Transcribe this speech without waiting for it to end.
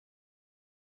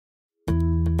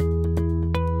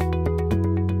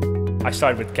I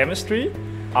started with chemistry.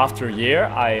 After a year,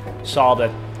 I saw that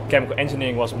chemical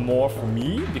engineering was more for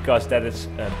me because that is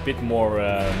a bit more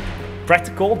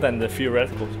practical than the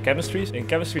theoretical chemistries. In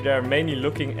chemistry, they're mainly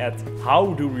looking at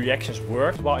how do reactions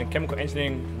work, while in chemical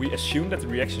engineering, we assume that the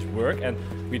reactions work and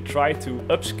we try to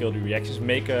upscale the reactions,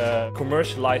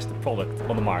 commercialize the product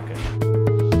on the market.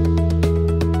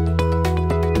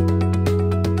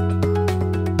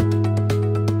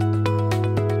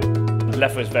 The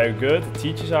level is very good, the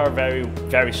teachers are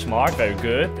very smart, very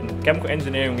good. And chemical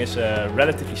engineering is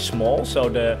relatively small, so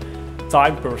the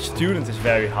time per student is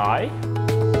very high.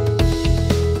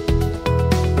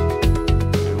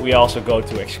 We also go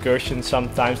to excursions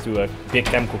sometimes to big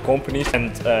chemical companies,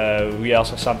 and we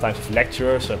also sometimes have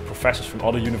lecturers, professors from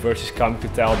other universities coming to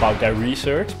tell about their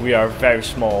research. We are a very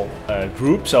small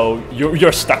group, so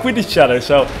you're stuck with each other.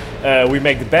 So we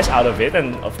make the best out of it,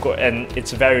 and of course,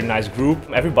 it's a very nice group.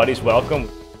 Everybody is welcome.